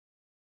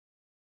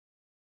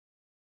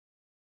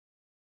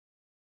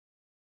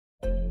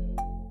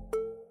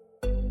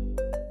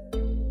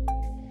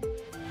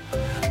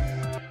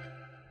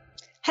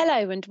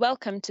Hello and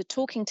welcome to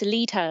Talking to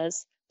Lead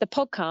Hers, the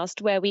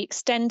podcast where we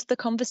extend the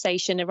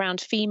conversation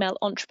around female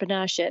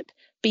entrepreneurship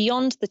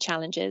beyond the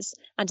challenges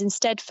and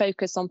instead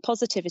focus on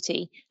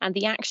positivity and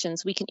the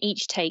actions we can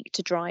each take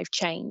to drive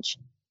change.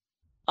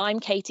 I'm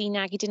Katie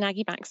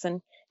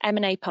Nagy-Nagy-Baxen,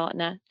 M&A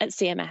partner at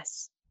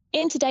CMS.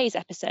 In today's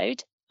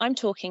episode, I'm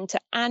talking to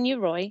Anya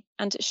Roy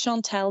and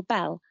Chantel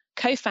Bell,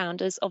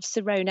 co-founders of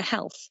Sirona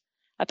Health,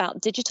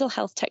 about digital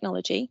health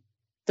technology,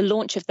 the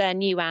launch of their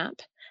new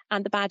app,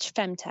 and the badge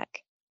Femtech.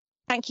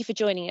 Thank you for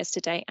joining us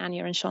today,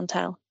 Anya and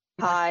Chantel.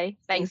 Hi,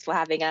 thanks for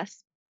having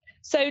us.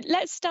 So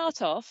let's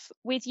start off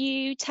with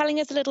you telling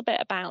us a little bit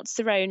about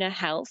Sirona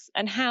Health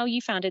and how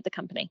you founded the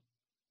company.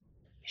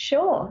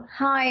 Sure.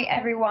 Hi,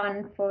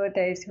 everyone. For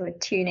those who are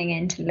tuning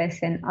in to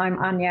listen, I'm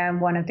Anya.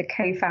 I'm one of the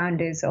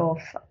co-founders of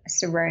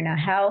Sirona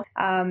Health.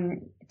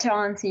 To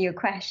answer your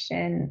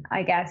question,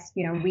 I guess,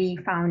 we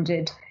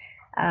founded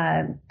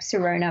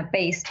Sirona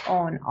based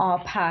on our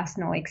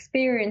personal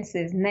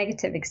experiences,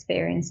 negative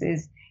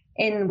experiences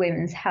in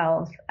women's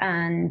health,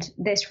 and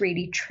this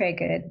really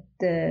triggered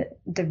the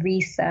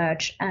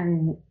research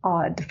and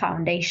the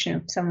foundation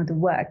of some of the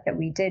work that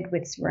we did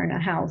with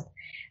Sirona Health,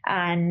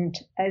 and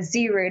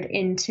zeroed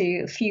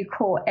into a few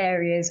core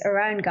areas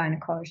around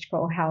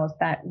gynecological health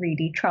that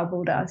really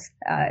troubled us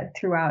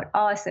throughout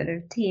our sort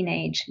of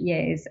teenage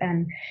years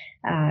and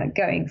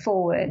going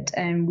forward.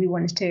 And we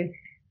wanted to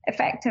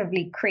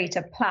effectively create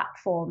a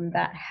platform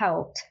that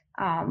helped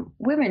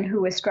women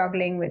who were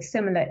struggling with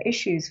similar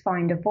issues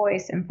find a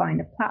voice and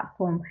find a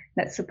platform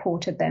that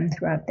supported them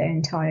throughout their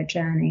entire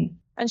journey.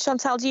 And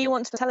Chantel, do you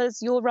want to tell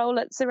us your role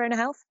at Sirona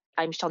Health?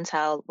 I'm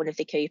Chantel, one of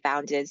the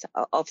co-founders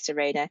of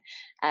Sirona.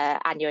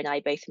 Anya and I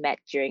both met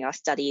during our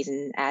studies,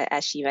 and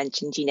as she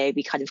mentioned,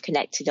 we kind of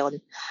connected on,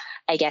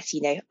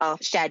 our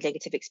shared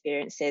negative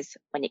experiences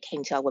when it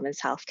came to our women's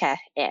healthcare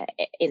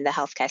in the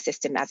healthcare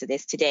system as it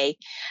is today.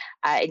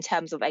 In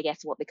terms of,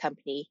 what the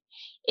company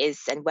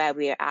is and where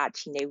we're at,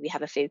 we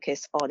have a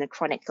focus on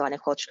chronic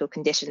gynecological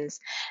conditions,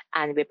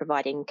 and we're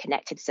providing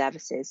connected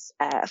services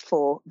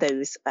for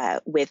those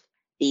with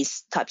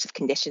these types of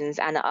conditions.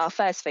 And our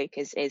first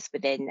focus is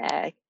within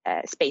a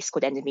space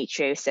called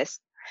endometriosis.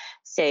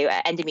 So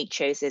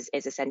endometriosis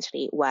is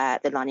essentially where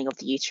the lining of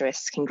the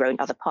uterus can grow in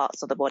other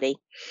parts of the body,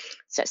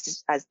 such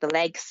as the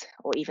legs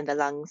or even the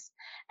lungs.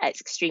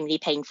 It's extremely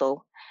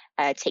painful.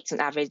 It takes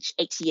on average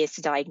 80 years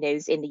to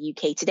diagnose in the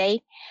UK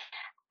today.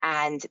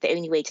 And the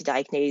only way to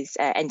diagnose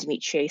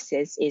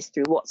endometriosis is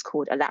through what's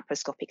called a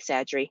laparoscopic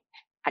surgery,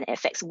 and it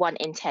affects 1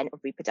 in 10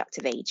 of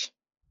reproductive age.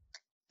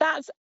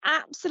 That's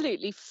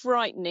absolutely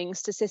frightening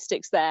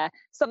statistics there.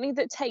 Something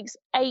that takes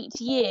 8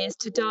 years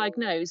to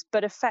diagnose,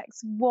 but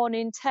affects 1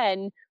 in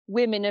 10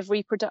 women of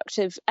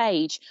reproductive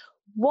age.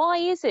 Why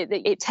is it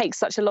that it takes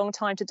such a long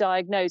time to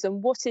diagnose,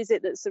 and what is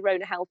it that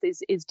Sirona Health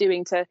is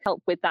doing to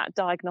help with that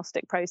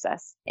diagnostic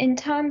process? In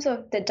terms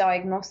of the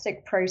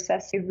diagnostic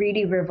process, it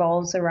really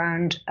revolves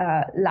around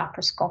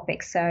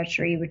laparoscopic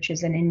surgery, which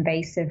is an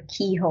invasive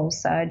keyhole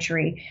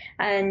surgery.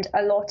 And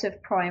a lot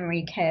of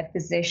primary care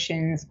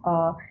physicians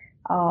are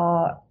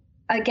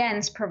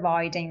against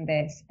providing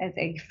this as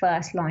a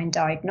first-line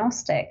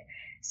diagnostic.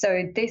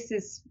 So this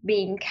is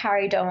being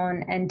carried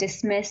on and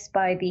dismissed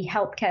by the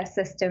healthcare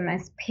system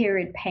as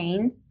period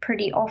pain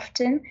pretty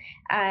often,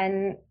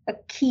 and a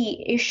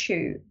key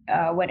issue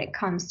when it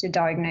comes to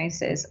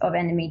diagnosis of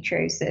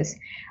endometriosis.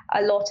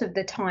 A lot of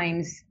the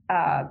times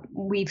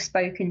we've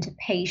spoken to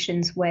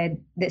patients where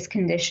this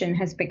condition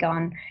has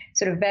begun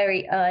sort of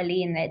very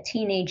early in their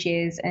teenage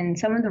years, and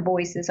some of the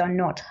voices are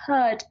not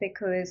heard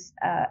because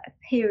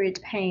period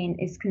pain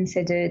is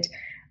considered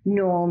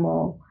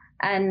normal.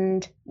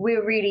 And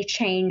we're really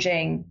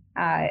changing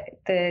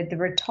the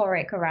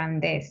rhetoric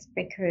around this,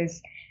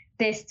 because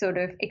this sort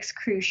of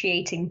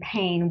excruciating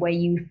pain where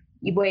you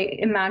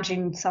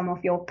imagine some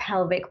of your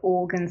pelvic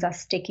organs are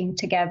sticking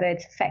together,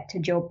 it's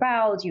affected your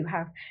bowels, you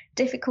have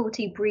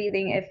difficulty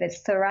breathing. If it's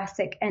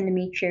thoracic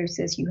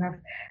endometriosis, you have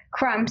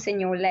cramps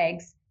in your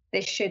legs.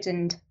 This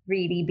shouldn't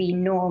really be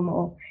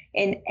normal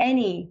in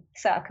any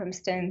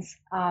circumstance.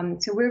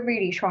 So we're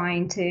really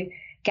trying to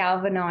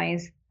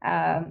galvanize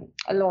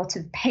a lot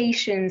of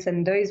patients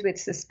and those with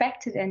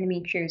suspected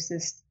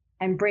endometriosis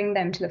and bring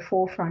them to the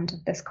forefront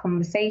of this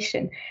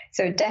conversation.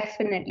 So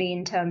definitely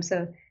in terms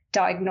of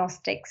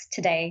diagnostics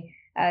today,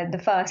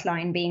 the first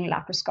line being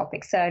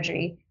laparoscopic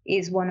surgery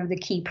is one of the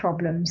key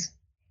problems.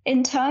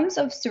 In terms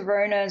of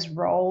Sirona's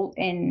role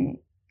in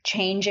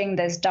changing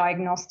this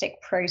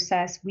diagnostic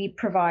process, we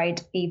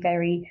provide a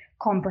very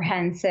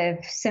comprehensive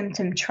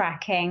symptom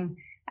tracking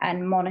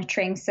and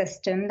monitoring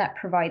system that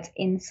provides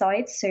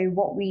insights. So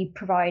what we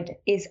provide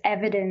is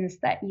evidence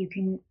that you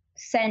can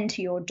send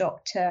to your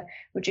doctor,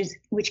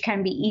 which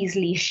can be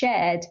easily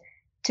shared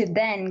to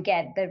then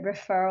get the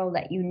referral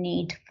that you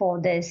need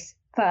for this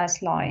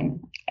first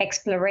line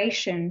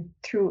exploration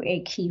through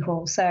a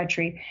keyhole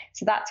surgery.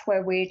 So that's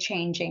where we're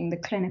changing the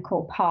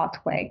clinical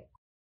pathway.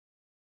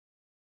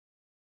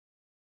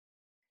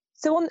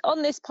 So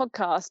on this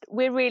podcast,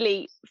 we're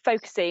really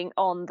focusing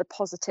on the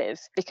positive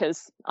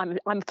because I'm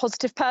a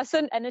positive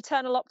person, an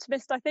eternal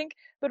optimist, I think.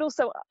 But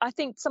also, I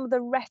think some of the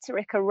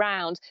rhetoric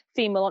around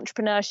female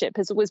entrepreneurship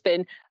has always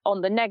been on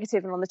the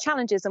negative and on the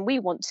challenges. And we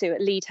want to, at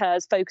Lead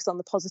Hers, focus on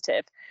the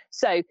positive.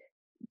 So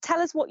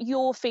tell us what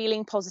you're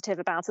feeling positive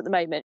about at the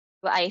moment.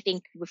 Well, I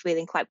think we're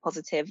feeling quite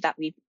positive that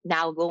we've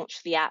now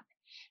launched the app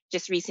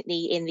just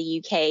recently in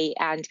the UK,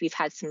 and we've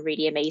had some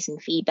really amazing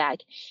feedback.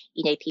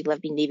 People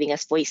have been leaving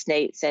us voice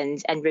notes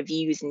and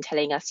reviews and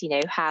telling us,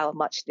 how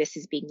much this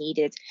has been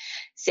needed.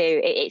 So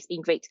it's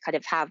been great to kind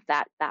of have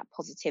that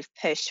positive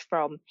push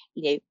from,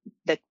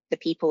 the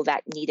people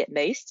that need it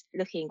most.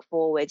 Looking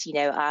forward,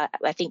 I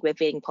think we're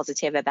feeling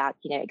positive about,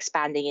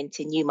 expanding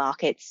into new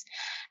markets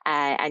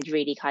and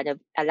really kind of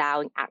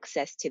allowing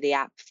access to the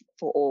app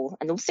for all,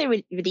 and also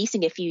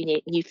releasing a few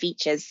new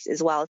features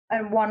as well.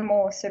 And one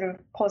more sort of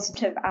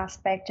positive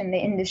aspect in the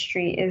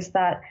industry is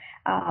that,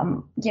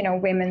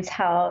 women's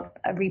health,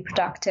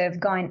 reproductive,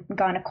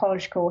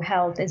 gynecological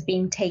health is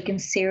being taken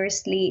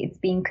seriously. It's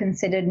being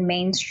considered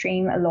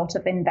mainstream. A lot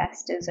of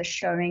investors are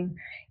showing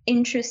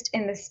interest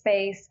in the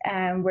space,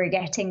 and we're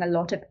getting a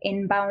lot of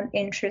inbound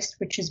interest,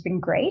 which has been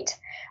great.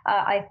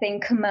 I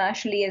think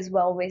commercially as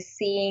well, we're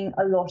seeing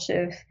a lot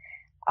of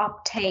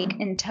uptake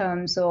in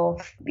terms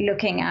of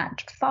looking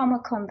at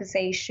pharma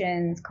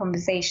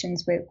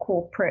conversations with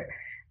corporate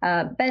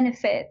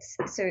benefits.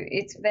 So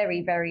it's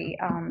very, very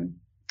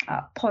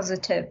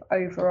positive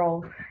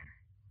overall.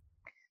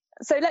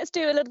 So let's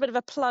do a little bit of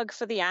a plug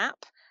for the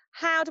app.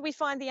 How do we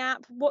find the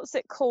app? What's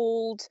it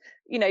called?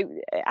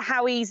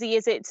 How easy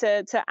is it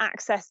to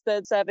access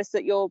the service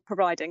that you're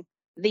providing?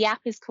 The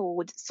app is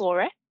called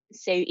Sora.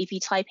 So if you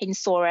type in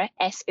Sora,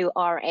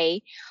 SORA,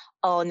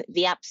 on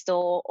the App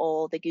Store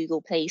or the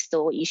Google Play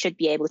Store, you should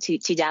be able to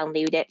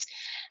download it.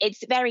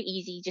 It's very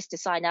easy just to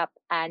sign up.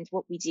 And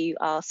what we do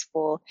ask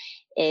for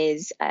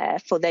is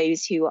for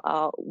those who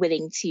are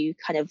willing to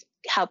kind of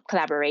help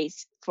collaborate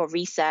for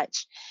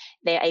research,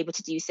 they're able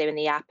to do so in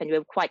the app. And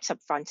we're quite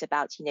upfront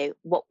about,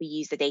 what we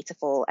use the data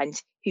for and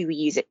who we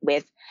use it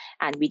with.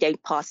 And we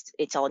don't pass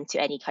it on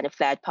to any kind of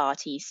third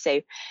parties.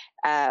 So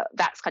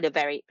that's kind of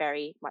very,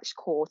 very much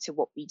core to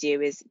what we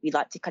do. Is we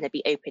like to kind of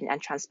be open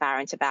and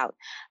transparent about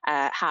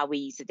how we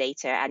use the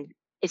data. And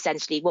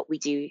essentially what we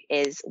do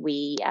is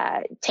we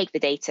take the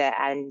data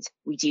and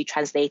we do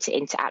translate it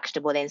into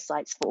actionable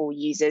insights for all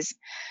users.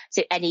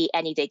 So any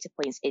data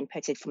points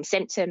inputted from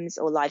symptoms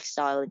or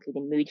lifestyle,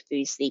 including mood,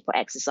 food, sleep, or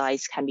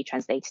exercise, can be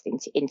translated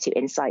into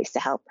insights to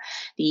help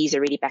the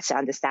user really better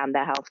understand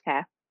their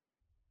healthcare.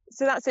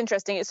 So that's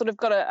interesting. It's sort of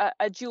got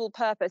a dual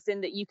purpose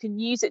in that you can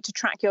use it to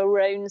track your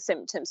own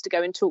symptoms to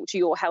go and talk to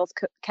your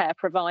healthcare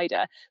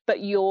provider, but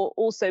you're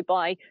also,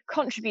 by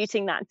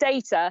contributing that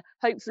data,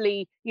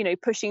 hopefully,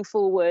 pushing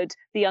forward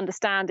the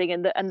understanding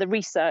and the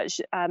research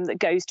that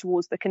goes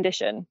towards the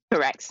condition.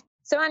 Correct.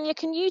 So Anya,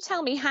 can you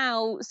tell me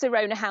how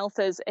Sirona Health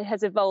has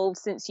evolved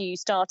since you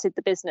started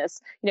the business?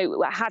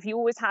 Have you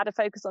always had a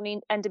focus on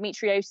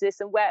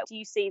endometriosis, and where do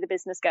you see the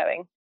business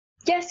going?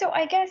 Yeah, so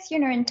I guess,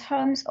 in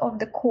terms of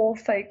the core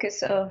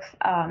focus of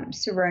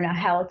Sirona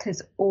Health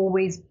has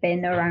always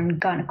been around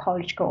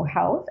gynecological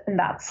health, and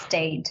that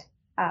stayed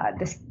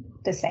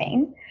the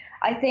same.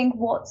 I think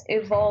what's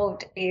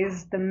evolved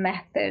is the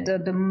method or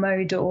the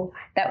model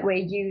that we're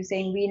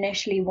using. We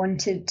initially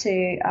wanted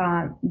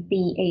to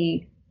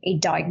be a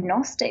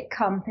diagnostic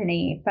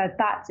company, but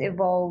that's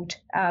evolved.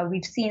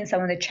 We've seen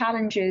some of the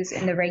challenges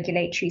in the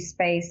regulatory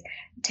space,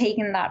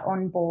 taken that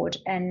on board,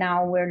 and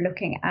now we're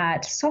looking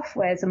at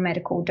software as a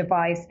medical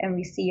device, and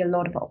we see a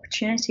lot of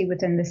opportunity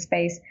within the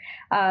space.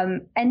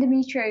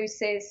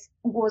 Endometriosis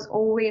was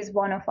always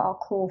one of our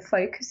core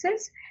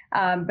focuses,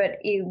 but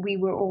we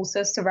were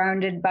also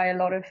surrounded by a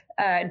lot of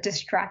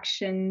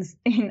distractions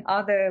in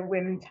other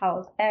women's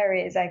health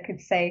areas, I could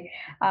say.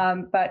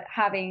 But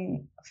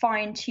having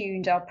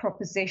fine-tuned our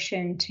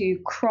proposition to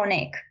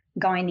chronic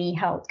gynae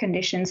health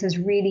conditions has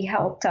really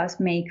helped us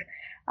make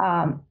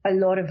a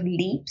lot of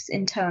leaps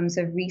in terms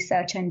of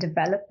research and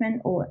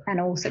development and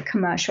also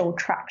commercial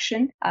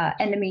traction.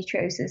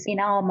 Endometriosis, in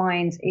our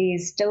minds,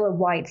 is still a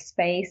wide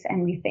space,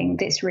 and we think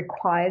this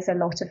requires a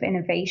lot of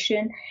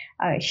innovation,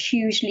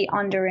 hugely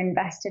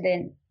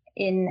underinvested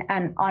in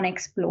and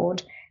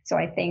unexplored. So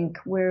I think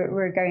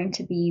we're going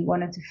to be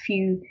one of the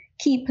few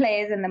key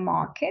players in the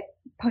market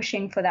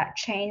pushing for that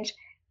change.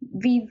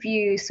 We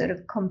view sort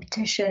of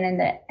competition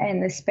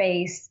in the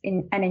space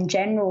and in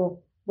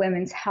general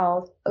women's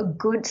health a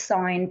good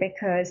sign,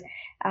 because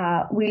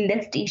we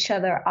lift each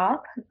other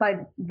up by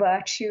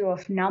virtue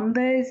of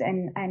numbers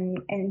and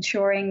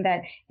ensuring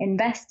that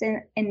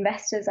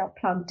investors are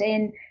plugged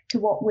in to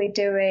what we're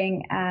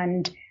doing.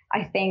 And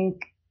I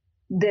think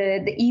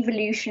the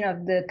evolution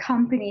of the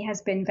company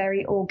has been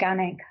very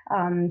organic.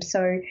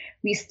 So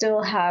we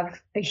still have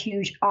a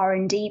huge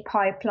R&D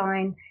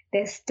pipeline.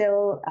 There's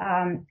still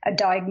a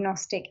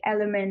diagnostic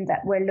element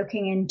that we're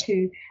looking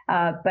into,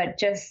 but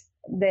just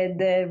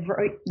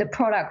the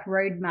product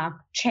roadmap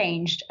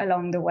changed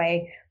along the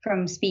way,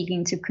 from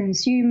speaking to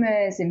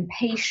consumers and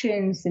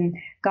patients and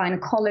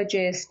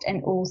gynecologists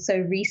and also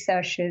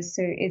researchers.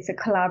 So it's a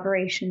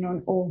collaboration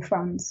on all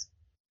fronts.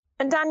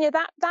 And Dania,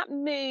 that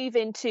move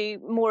into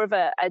more of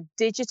a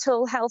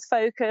digital health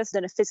focus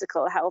than a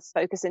physical health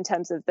focus in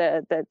terms of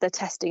the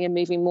testing and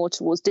moving more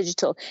towards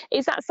digital,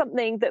 is that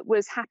something that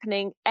was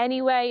happening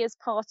anyway as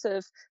part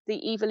of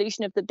the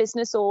evolution of the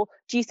business, or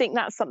do you think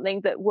that's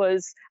something that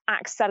was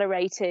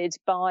accelerated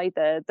by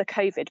the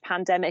COVID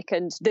pandemic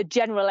and the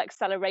general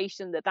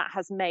acceleration that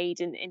has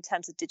made in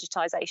terms of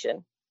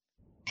digitization?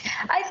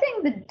 I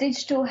think the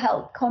digital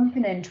health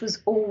component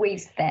was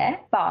always there,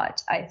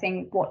 but I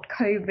think what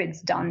COVID's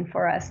done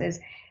for us is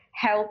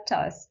helped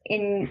us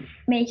in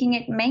making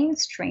it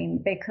mainstream,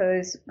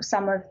 because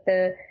some of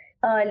the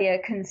earlier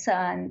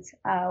concerns,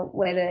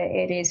 whether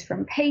it is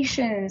from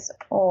patients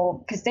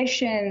or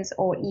physicians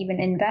or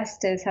even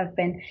investors, have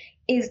been,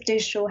 is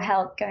digital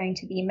health going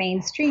to be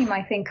mainstream?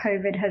 I think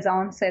COVID has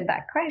answered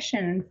that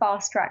question and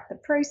fast-tracked the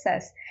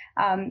process.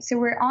 So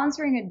we're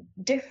answering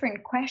a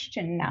different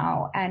question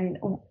now, and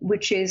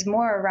which is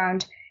more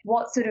around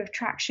what sort of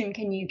traction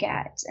can you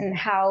get and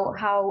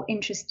how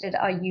interested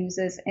are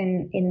users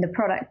in the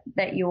product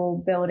that you're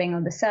building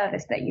or the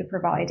service that you're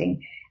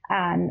providing.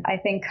 And I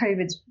think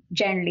COVID's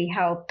generally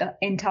helped the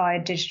entire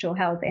digital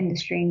health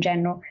industry in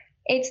general.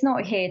 It's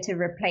not here to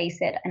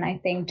replace it, and I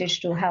think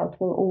digital health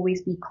will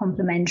always be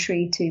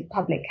complementary to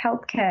public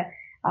healthcare,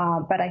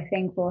 but I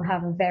think we'll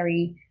have a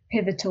very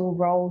pivotal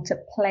role to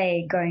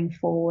play going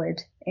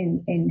forward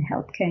in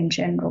healthcare in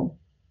general.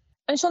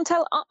 And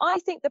Chantal, I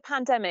think the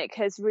pandemic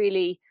has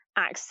really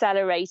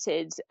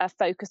accelerated a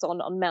focus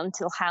on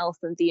mental health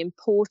and the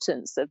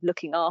importance of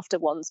looking after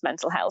one's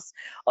mental health.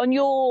 On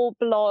your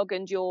blog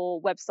and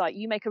your website,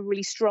 you make a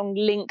really strong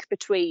link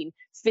between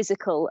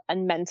physical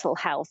and mental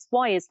health.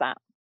 Why is that?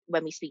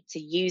 When we speak to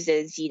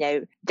users,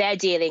 they're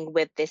dealing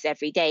with this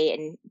every day,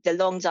 and the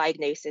long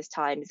diagnosis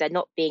times, they're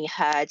not being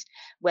heard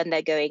when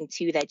they're going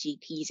to their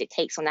GPs. It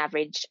takes on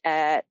average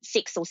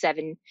 6 or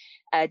 7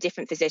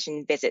 different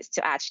physician visits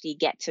to actually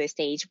get to a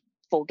stage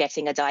for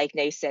getting a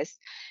diagnosis.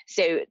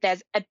 So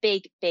there's a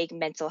big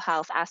mental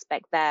health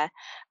aspect there.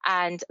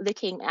 And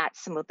looking at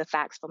some of the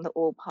facts from the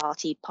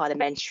all-party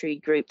parliamentary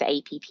group, the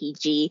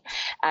APPG,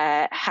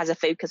 has a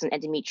focus on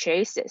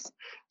endometriosis.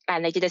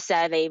 And they did a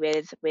survey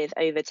with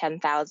over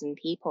 10,000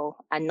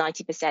 people, and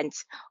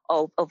 90%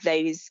 of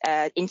those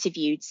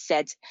interviewed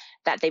said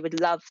that they would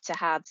love to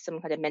have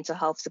some kind of mental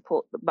health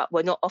support, but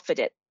were not offered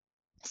it.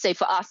 So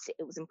for us,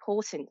 it was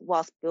important,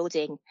 whilst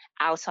building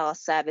out our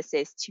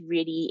services, to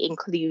really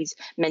include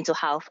mental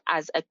health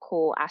as a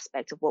core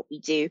aspect of what we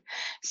do.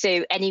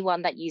 So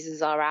anyone that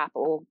uses our app,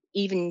 or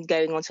even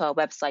going onto our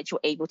website,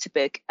 you're able to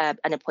book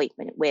an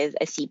appointment with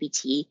a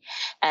CBT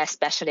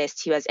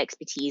specialist who has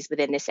expertise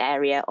within this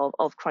area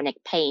of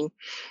chronic pain.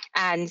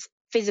 And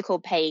physical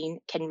pain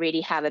can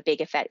really have a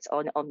big effect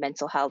on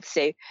mental health.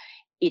 So,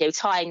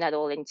 tying that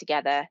all in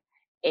together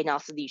in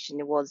our solution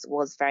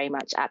was very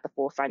much at the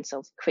forefront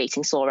of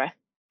creating Sora.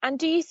 And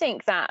do you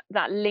think that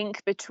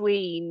link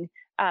between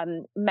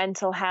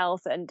mental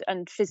health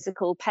and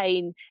physical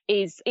pain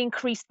is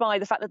increased by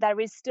the fact that there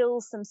is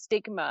still some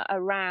stigma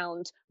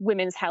around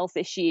women's health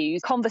issues,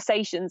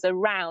 conversations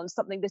around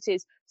something that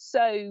is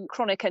so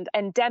chronic and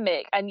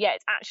endemic and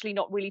yet actually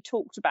not really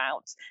talked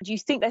about? Do you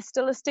think there's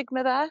still a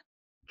stigma there?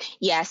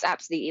 Yes,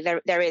 absolutely.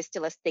 There is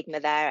still a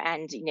stigma there.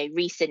 And,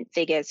 recent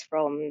figures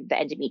from the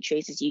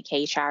Endometriosis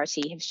UK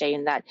charity have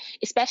shown that,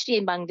 especially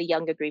among the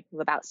younger group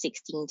of about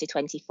 16 to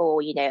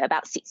 24,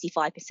 about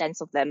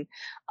 65% of them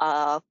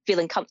are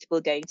feeling comfortable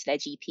going to their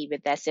GP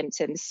with their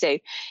symptoms. So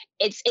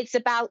it's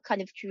about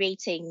kind of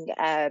creating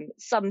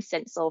some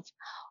sense of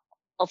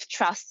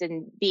trust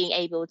and being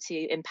able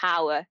to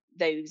empower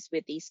those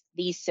with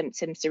these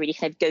symptoms to really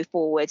kind of go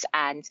forward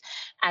and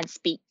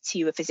speak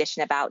to a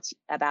physician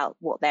about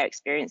what they're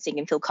experiencing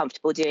and feel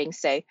comfortable doing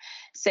so.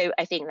 So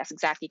I think that's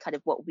exactly kind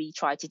of what we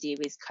try to do,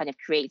 is kind of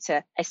create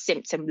a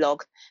symptom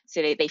log,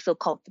 so that they feel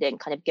confident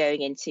kind of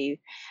going into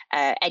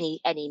any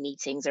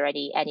meetings or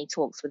any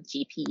talks with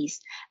GPs,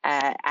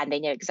 and they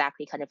know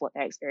exactly kind of what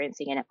they're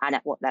experiencing and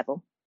at what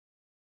level.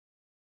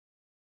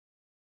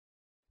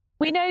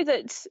 We know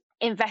that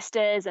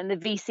investors and the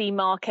VC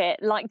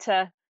market like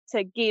to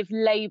give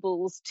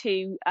labels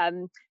to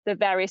the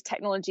various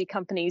technology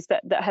companies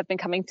that have been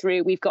coming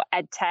through. We've got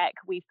EdTech,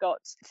 we've got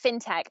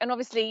FinTech, and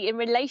obviously in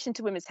relation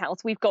to women's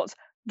health, we've got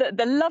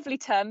the lovely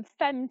term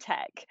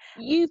Femtech.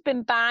 You've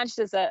been badged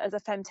as a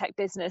Femtech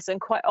business, and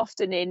quite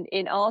often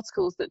in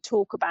articles that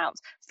talk about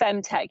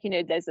Femtech,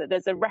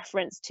 there's a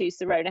reference to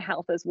Sirona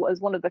Health as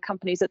one of the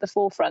companies at the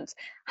forefront.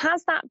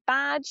 Has that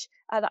badge,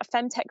 that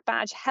Femtech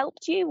badge,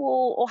 helped you,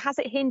 or has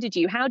it hindered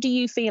you? How do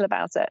you feel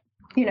about it?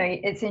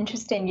 It's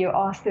interesting you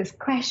asked this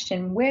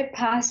question. We're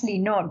personally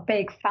not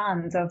big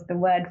fans of the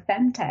word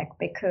femtech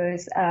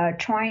because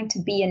trying to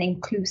be an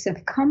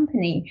inclusive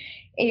company,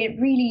 it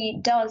really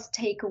does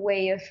take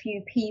away a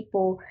few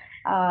people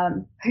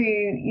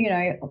who,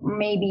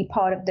 may be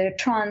part of the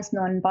trans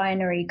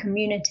non-binary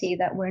community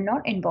that we're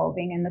not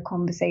involving in the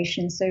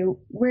conversation. So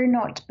we're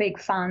not big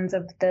fans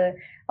of the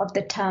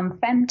term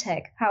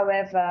femtech.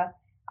 However,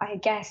 I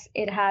guess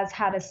it has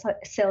had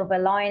a silver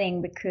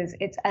lining because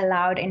it's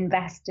allowed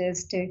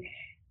investors to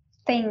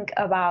think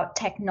about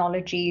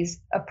technologies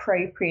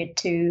appropriate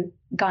to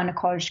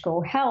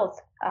gynecological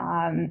health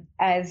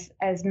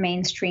as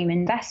mainstream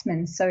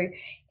investments. So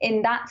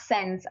in that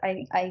sense,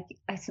 I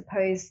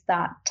suppose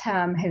that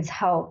term has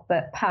helped.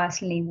 But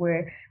personally,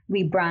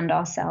 we brand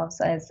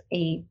ourselves as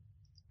a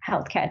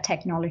healthcare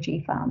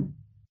technology firm.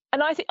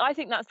 And I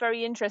think that's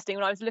very interesting.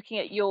 When I was looking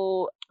at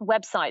your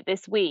website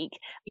this week,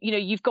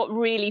 you've got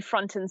really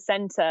front and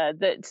center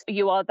that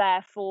you are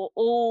there for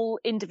all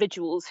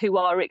individuals who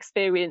are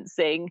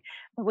experiencing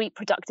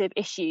reproductive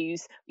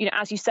issues,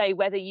 as you say,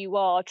 whether you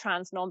are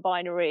trans,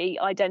 non-binary,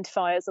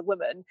 identify as a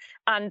woman.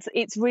 And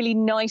it's really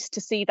nice to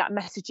see that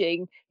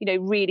messaging,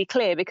 really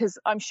clear, because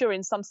I'm sure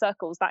in some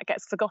circles that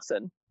gets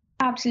forgotten.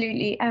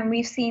 Absolutely. And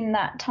we've seen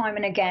that time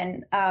and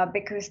again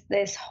because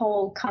this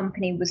whole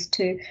company was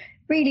to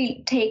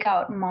really take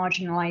out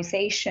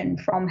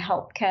marginalization from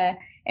healthcare,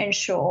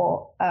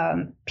 ensure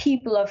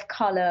people of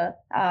color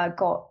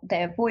got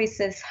their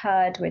voices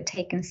heard, were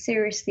taken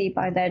seriously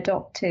by their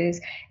doctors,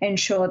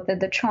 ensure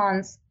that the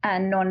trans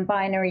and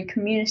non-binary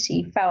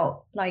community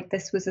felt like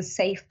this was a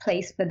safe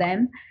place for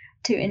them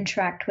to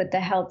interact with the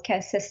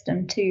healthcare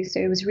system too.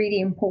 So it was really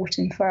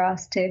important for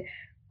us to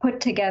put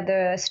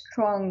together a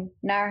strong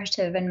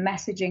narrative and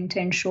messaging to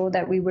ensure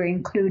that we were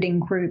including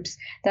groups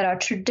that are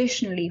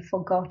traditionally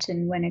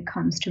forgotten when it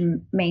comes to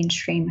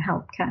mainstream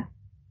healthcare.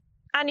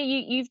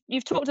 Annie,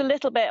 you've talked a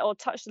little bit or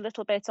touched a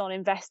little bit on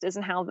investors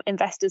and how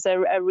investors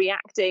are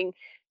reacting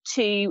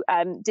to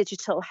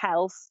digital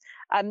health.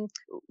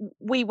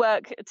 We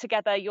work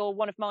together. You're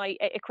one of my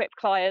Equipped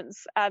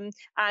clients, and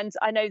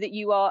I know that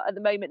you are at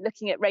the moment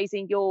looking at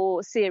raising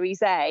your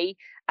Series A.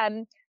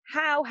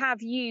 How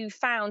have you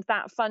found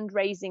that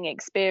fundraising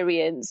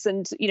experience?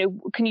 And,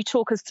 can you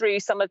talk us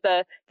through some of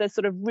the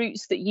sort of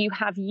routes that you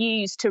have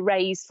used to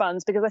raise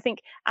funds? Because I think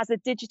as a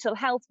digital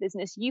health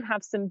business, you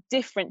have some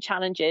different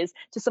challenges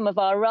to some of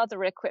our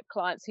other Equipped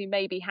clients who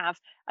maybe have,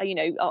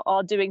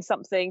 are doing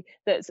something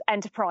that's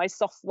enterprise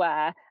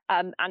software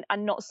and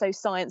not so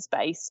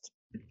science-based.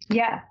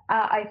 Yeah,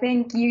 I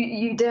think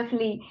you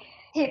definitely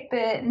hit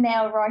the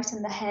nail right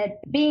on the head.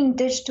 Being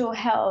digital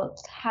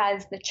health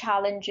has the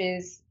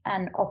challenges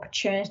and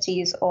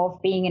opportunities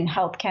of being in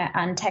healthcare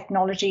and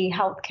technology.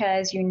 Healthcare,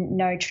 as you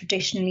know,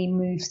 traditionally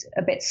moves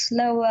a bit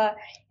slower,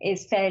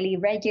 is fairly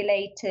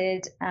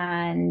regulated,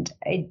 and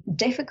a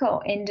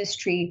difficult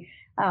industry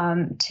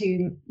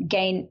to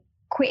gain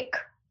quick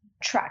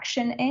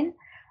traction in.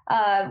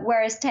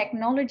 Whereas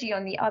technology,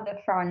 on the other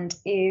front,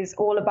 is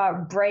all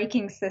about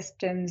breaking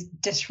systems,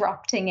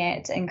 disrupting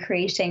it, and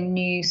creating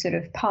new sort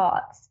of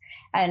paths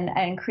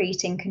and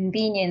creating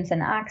convenience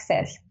and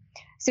access.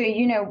 So,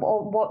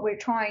 what we're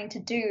trying to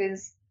do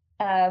is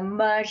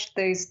merge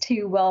those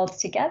two worlds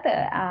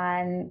together,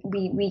 and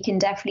we can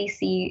definitely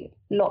see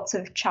lots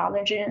of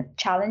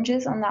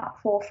challenges on that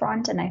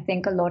forefront. And I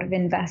think a lot of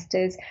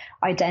investors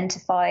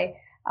identify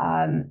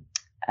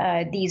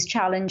these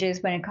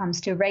challenges when it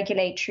comes to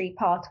regulatory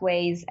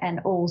pathways and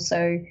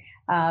also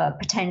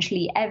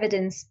potentially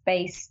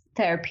evidence-based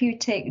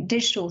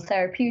digital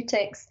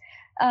therapeutics.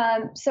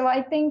 So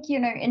I think,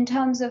 in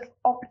terms of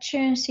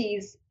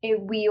opportunities,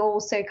 we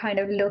also kind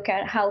of look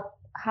at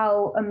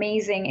how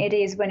amazing it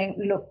is when it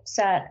looks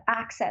at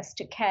access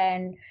to care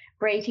and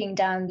breaking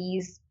down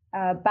these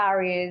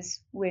barriers,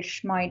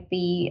 which might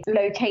be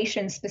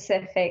location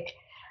specific.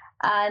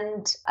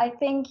 And I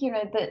think,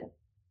 that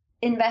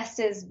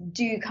investors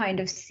do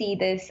kind of see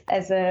this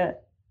as a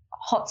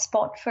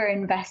hotspot for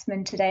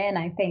investment today. And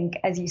I think,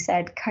 as you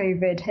said,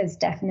 COVID has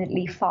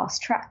definitely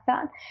fast-tracked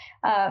that.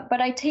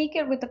 But I take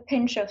it with a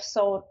pinch of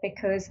salt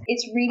because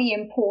it's really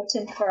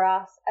important for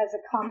us as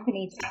a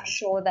company to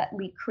ensure that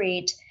we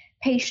create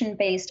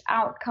patient-based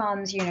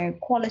outcomes,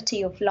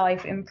 quality of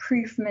life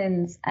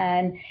improvements,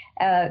 and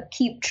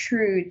keep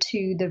true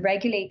to the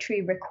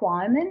regulatory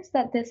requirements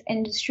that this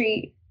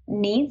industry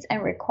needs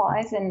and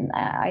requires. And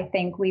I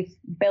think we've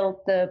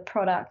built the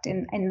product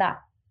in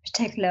that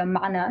particular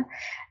manner.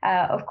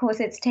 Of course,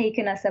 it's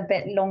taken us a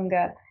bit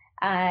longer,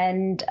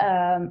 and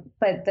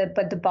but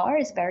the bar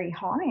is very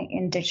high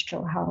in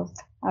digital health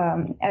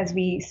as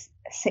we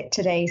sit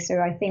today. So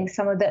I think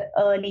some of the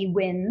early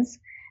wins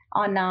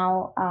are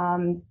now,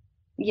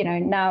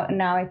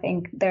 now I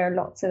think there are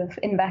lots of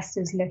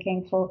investors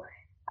looking for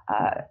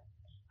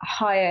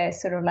higher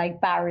sort of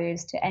like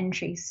barriers to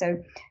entry.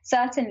 So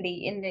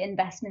certainly in the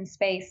investment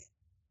space,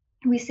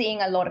 we're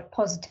seeing a lot of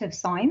positive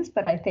signs,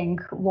 but I think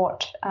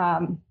what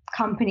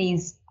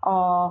companies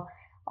are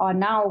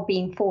now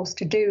being forced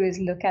to do is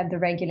look at the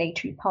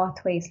regulatory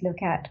pathways,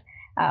 look at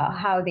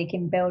how they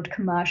can build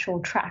commercial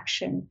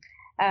traction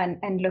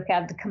and look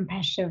at the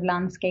competitive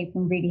landscape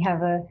and really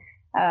have a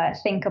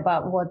think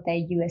about what their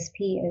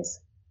USP is.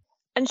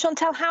 And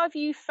Chantal, how have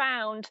you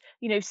found,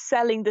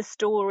 selling the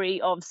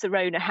story of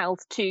Sirona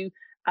Health to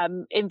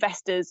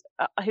investors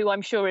who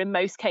I'm sure in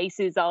most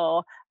cases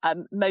are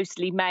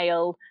mostly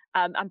male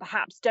and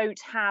perhaps don't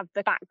have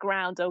the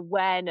background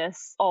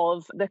awareness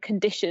of the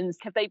conditions?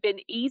 Have they been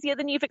easier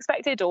than you've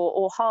expected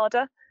or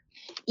harder?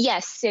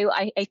 Yes, so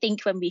I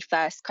think when we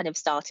first kind of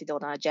started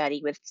on our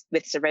journey with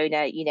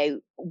Sirona,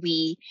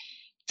 we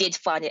did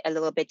find it a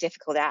little bit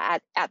difficult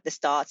at the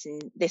start,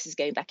 and this is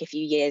going back a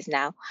few years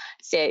now.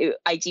 So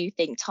I do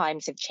think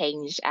times have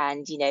changed,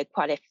 and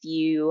quite a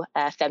few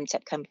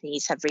femtech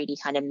companies have really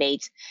kind of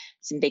made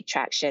some big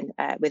traction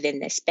within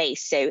this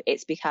space. So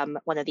it's become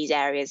one of these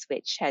areas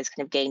which has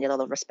kind of gained a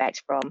lot of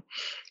respect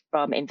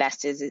from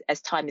investors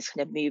as time has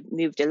kind of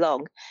moved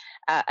along.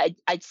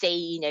 I'd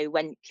say,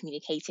 when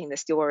communicating the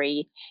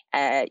story,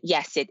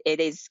 yes, it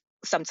is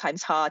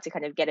sometimes hard to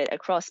kind of get it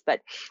across,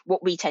 but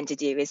what we tend to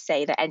do is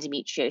say that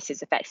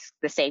endometriosis affects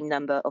the same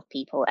number of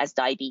people as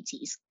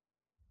diabetes.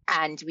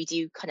 And we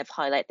do kind of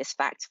highlight this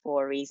fact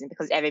for a reason,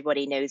 because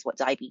everybody knows what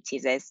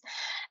diabetes is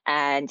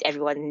and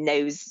everyone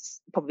knows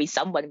probably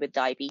someone with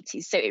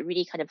diabetes. So it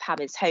really kind of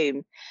hammers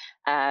home,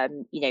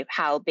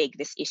 how big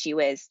this issue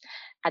is.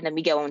 And then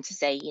we go on to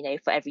say,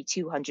 for every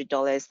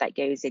 $200 that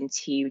goes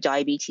into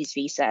diabetes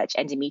research,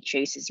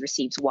 endometriosis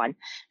receives $1.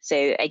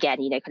 So again,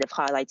 kind of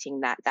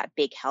highlighting that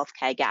big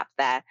healthcare gap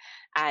there.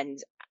 And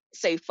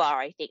so far,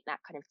 I think that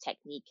kind of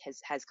technique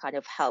has kind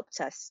of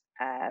helped us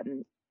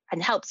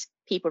and helped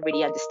people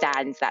really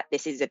understand that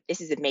this is a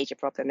major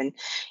problem, and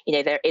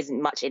there isn't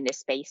much in this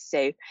space.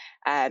 So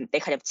they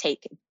kind of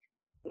take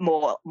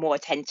more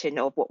attention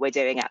of what we're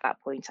doing at that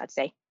point, I'd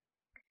say.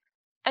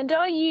 And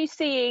are you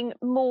seeing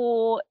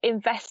more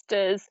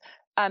investors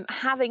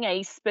having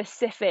a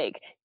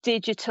specific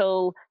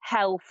digital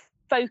health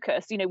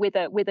focus, with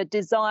a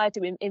desire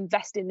to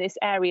invest in this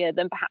area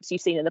than perhaps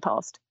you've seen in the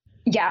past?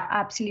 Yeah,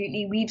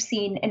 absolutely. We've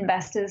seen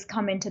investors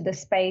come into the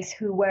space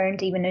who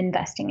weren't even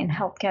investing in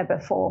healthcare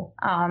before,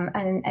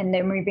 and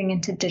they're moving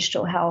into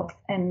digital health.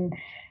 And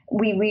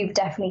we've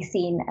definitely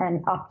seen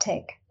an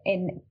uptick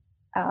in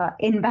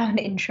inbound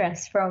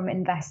interest from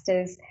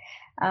investors.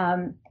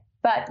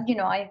 But,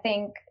 I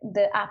think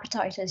the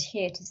appetite is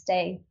here to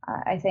stay.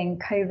 I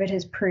think COVID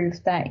has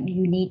proved that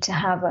you need to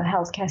have a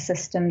healthcare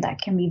system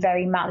that can be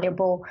very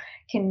malleable,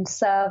 can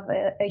serve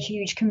a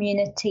huge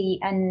community,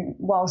 and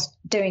whilst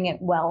doing it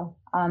well.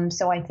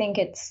 So I think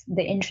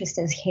the interest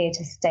is here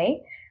to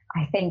stay.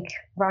 I think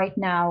right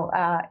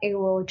now it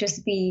will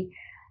just be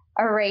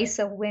a race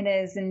of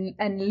winners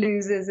and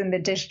losers in the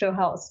digital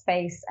health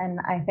space. And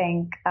I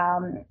think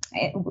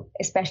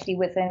especially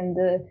within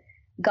the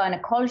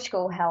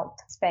gynecological health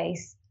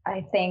space,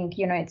 I think,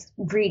 it's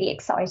really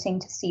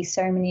exciting to see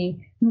so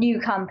many new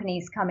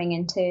companies coming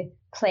into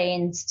play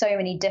in so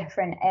many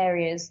different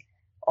areas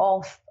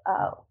of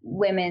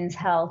women's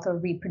health or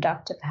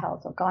reproductive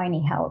health or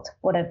gynae health,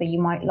 whatever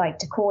you might like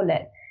to call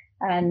it.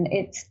 And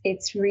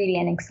it's really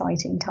an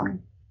exciting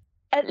time.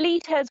 At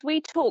Leaders, we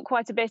talk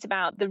quite a bit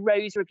about the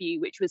Rose Review,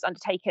 which was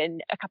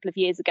undertaken a couple of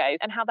years ago,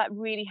 and how that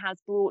really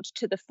has brought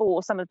to the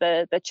fore some of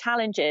the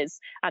challenges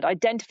and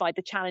identified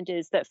the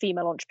challenges that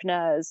female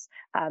entrepreneurs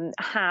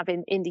have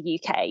in the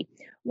UK.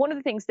 One of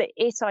the things that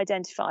it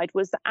identified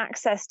was that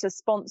access to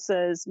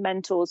sponsors,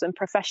 mentors, and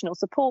professional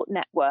support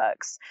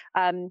networks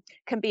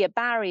can be a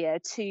barrier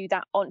to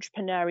that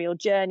entrepreneurial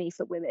journey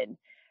for women.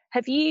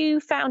 Have you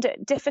found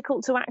it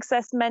difficult to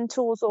access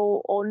mentors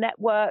or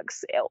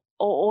networks,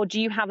 or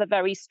do you have a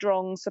very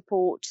strong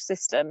support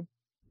system?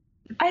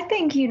 I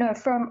think,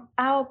 from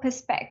our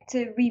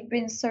perspective, we've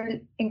been so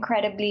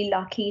incredibly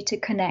lucky to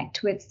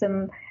connect with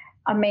some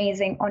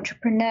amazing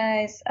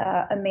entrepreneurs,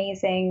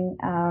 amazing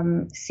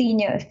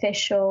senior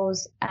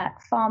officials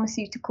at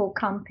pharmaceutical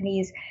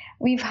companies.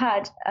 We've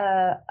had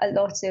a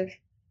lot of,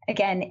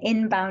 again,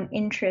 inbound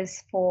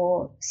interest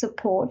for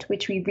support,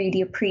 which we really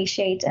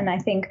appreciate. And I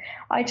think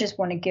I just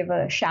want to give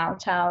a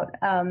shout out.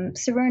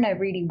 Sirona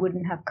really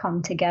wouldn't have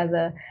come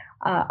together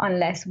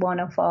unless one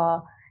of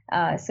our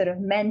sort of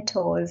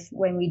mentors,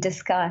 when we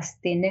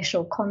discussed the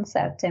initial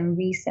concept and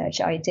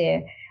research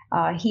idea,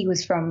 he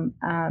was from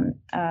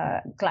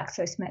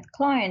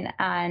GlaxoSmithKline,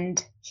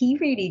 and he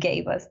really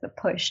gave us the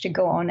push to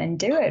go on and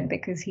do it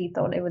because he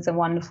thought it was a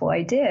wonderful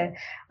idea.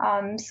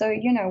 So,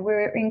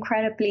 we're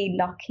incredibly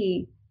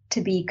lucky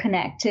to be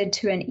connected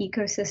to an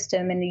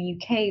ecosystem in the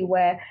UK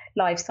where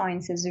life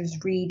sciences is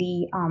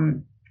really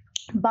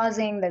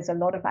buzzing. There's a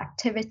lot of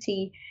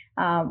activity.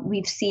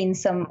 We've seen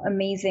some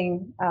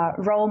amazing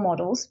role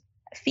models,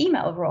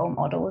 female role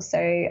models.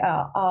 So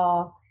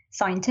our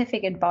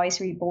scientific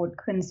advisory board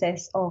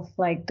consists of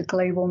the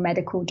global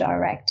medical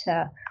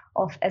director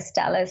of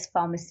Astellas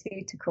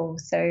Pharmaceuticals.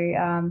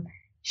 So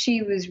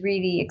she was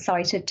really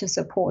excited to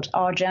support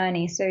our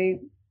journey. So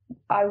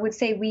I would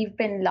say we've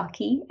been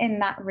lucky in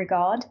that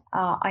regard.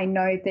 I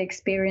know the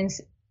experience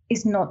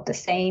is not the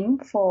same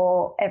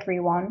for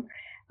everyone.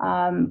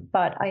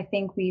 But I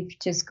think we've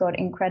just got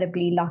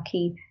incredibly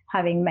lucky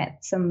having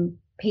met some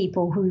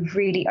people who've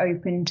really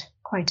opened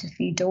quite a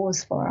few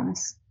doors for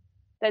us.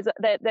 There's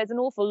an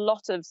awful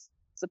lot of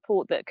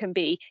support that can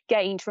be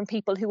gained from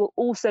people who are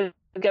also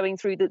going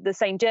through the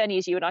same journey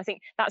as you. And I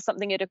think that's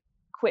something at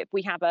Equip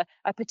we have a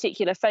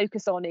particular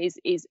focus on is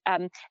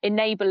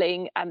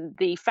enabling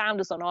the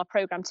founders on our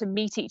program to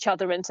meet each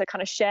other and to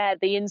kind of share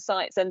the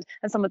insights and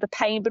some of the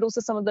pain, but also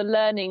some of the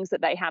learnings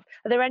that they have.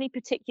 Are there any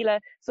particular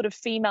sort of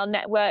female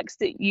networks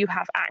that you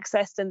have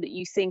accessed and that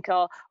you think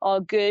are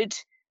good?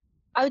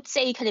 I would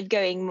say kind of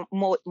going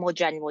more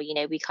general,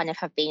 we kind of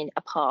have been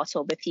a part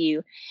of a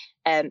few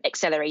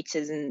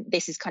accelerators, and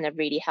this has kind of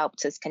really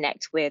helped us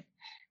connect with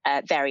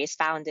various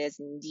founders,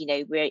 and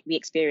we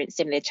experience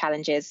similar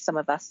challenges. Some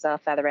of us are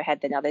further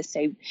ahead than others,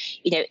 so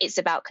it's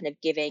about kind of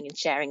giving and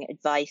sharing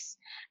advice,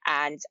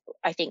 and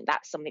I think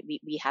that's something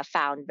we have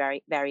found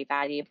very, very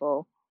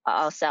valuable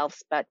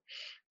ourselves. But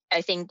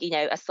I think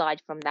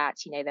aside from that,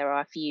 there are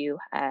a few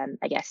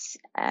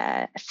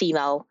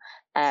female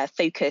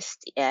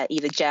focused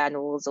either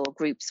journals or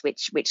groups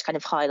which kind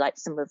of highlight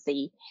some of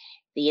the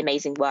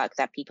amazing work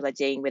that people are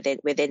doing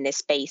within this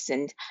space.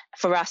 And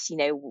for us,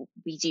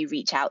 we do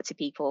reach out to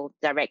people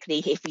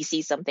directly if we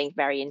see something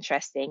very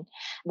interesting.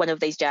 One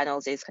of those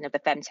journals is kind of the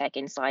Femtech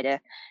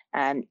Insider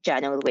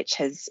journal, which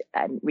has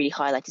really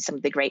highlighted some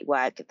of the great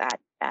work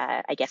that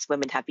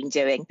women have been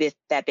doing with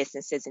their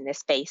businesses in this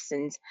space.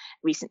 And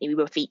recently we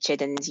were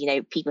featured, and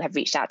people have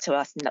reached out to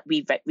us, and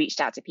we've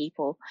reached out to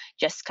people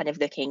just kind of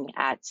looking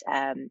at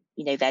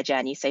their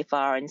journey so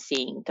far and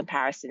seeing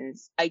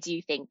comparisons. I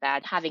do think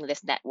that having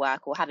this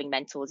network or having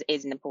mentors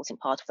is an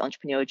important part of the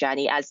entrepreneurial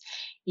journey, as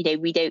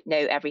we don't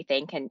know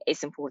everything, and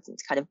it's important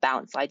to kind of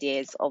bounce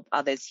ideas of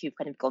others who've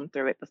kind of gone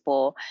through it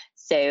before.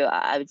 So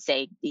I would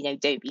say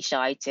don't be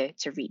shy to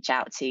reach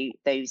out to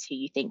those who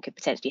you think could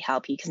potentially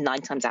help you, because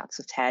 9 times out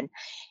of 10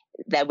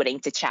 they're willing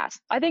to chat.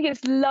 I think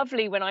it's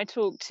lovely when I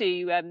talk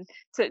to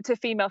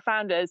female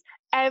founders,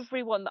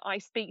 everyone that I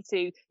speak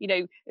to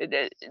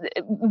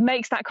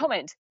makes that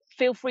comment.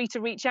 Feel free to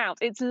reach out.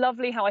 It's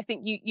lovely how I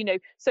think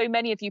so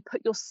many of you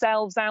put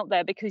yourselves out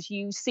there because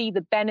you see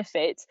the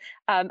benefit,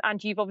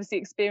 and you've obviously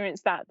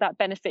experienced that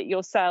benefit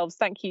yourselves.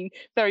 Thank you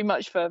very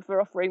much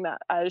for offering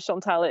that,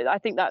 Chantal. I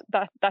think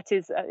that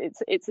is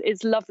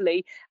it's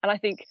lovely, and I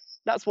think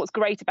that's what's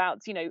great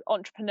about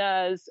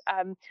entrepreneurs.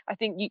 I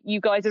think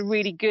you guys are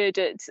really good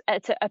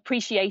at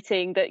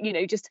appreciating that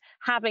just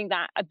having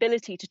that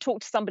ability to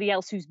talk to somebody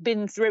else who's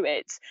been through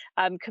it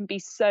can be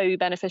so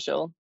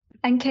beneficial.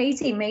 And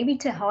Katie, maybe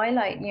to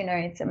highlight,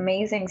 it's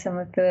amazing some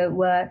of the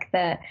work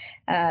that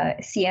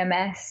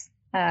CMS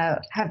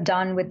have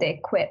done with the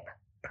Equip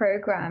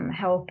program,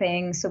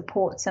 helping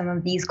support some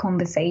of these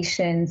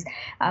conversations,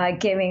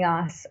 giving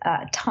us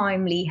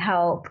timely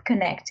help,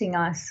 connecting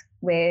us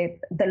with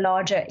the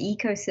larger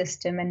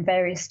ecosystem and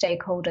various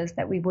stakeholders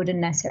that we wouldn't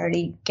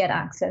necessarily get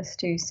access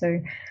to.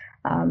 So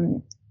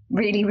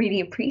really, really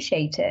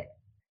appreciate it.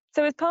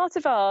 So as part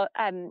of our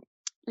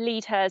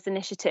Lead Hers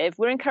initiative,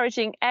 we're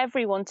encouraging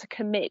everyone to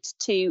commit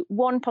to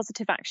one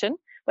positive action,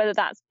 whether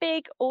that's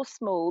big or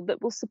small,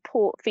 that will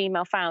support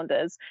female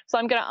founders. So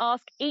I'm going to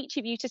ask each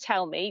of you to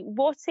tell me,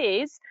 what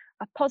is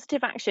a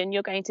positive action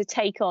you're going to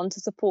take on to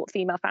support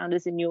female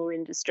founders in your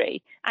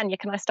industry? Anya,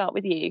 can I start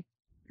with you?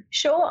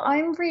 Sure.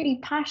 I'm really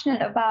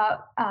passionate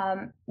about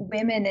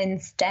women in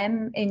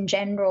STEM in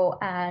general.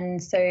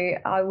 And so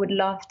I would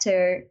love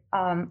to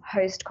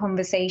host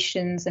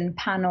conversations and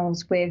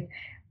panels with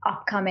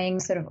upcoming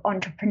sort of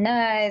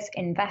entrepreneurs,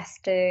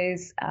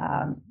 investors,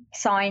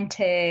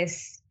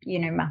 scientists,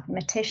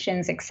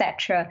 mathematicians,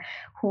 etc.,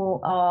 who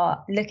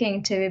are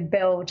looking to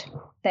build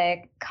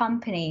their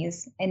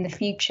companies in the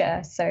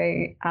future. So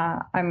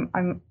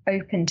I'm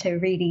open to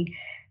really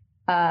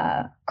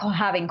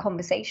having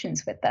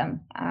conversations with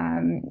them.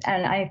 And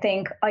I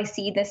think I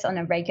see this on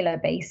a regular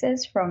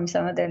basis from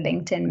some of the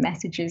LinkedIn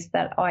messages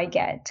that I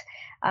get.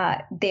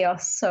 They are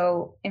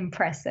so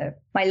impressive.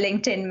 My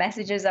LinkedIn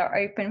messages are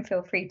open.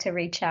 Feel free to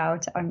reach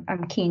out.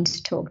 I'm keen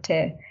to talk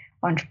to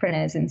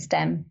entrepreneurs in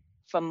STEM.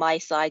 From my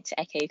side, to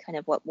echo kind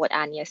of what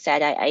Anya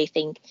said, I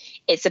think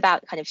it's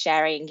about kind of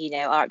sharing,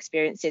 our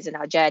experiences and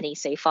our journey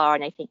so far.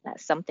 And I think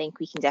that's something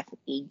we can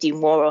definitely do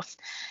more of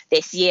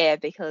this year,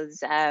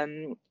 because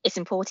it's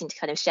important to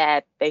kind of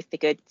share both the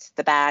good,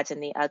 the bad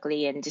and the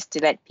ugly, and just to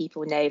let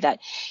people know that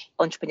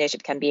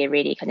entrepreneurship can be a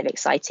really kind of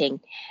exciting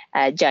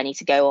journey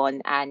to go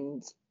on.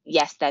 And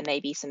yes, there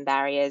may be some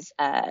barriers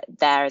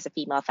there as a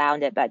female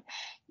founder, but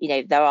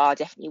there are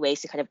definitely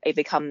ways to kind of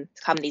overcome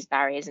these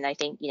barriers. And I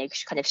think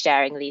kind of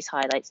sharing these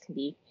highlights can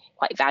be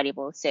quite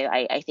valuable. So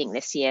I think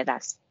this year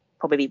that's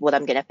probably what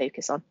I'm going to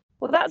focus on.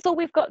 Well, that's all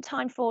we've got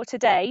time for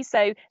today.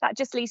 So that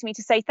just leaves me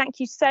to say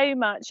thank you so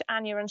much,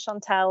 Anya and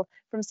Chantal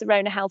from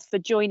Sirona Health, for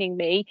joining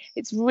me.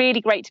 It's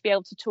really great to be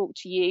able to talk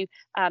to you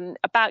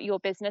about your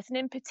business, and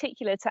in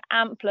particular to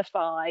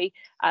amplify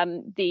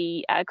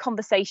the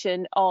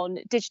conversation on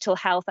digital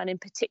health, and in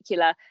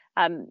particular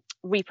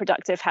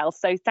reproductive health.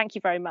 So thank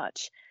you very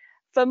much.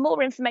 For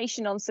more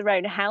information on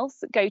Sirona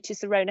Health, go to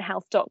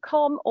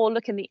sironahealth.com or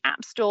look in the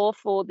App Store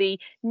for the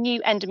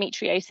new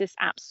endometriosis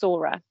app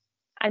Sora.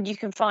 And you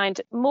can find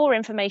more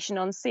information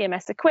on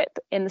CMS Equip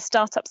in the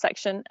startup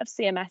section of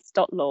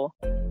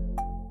cms.law.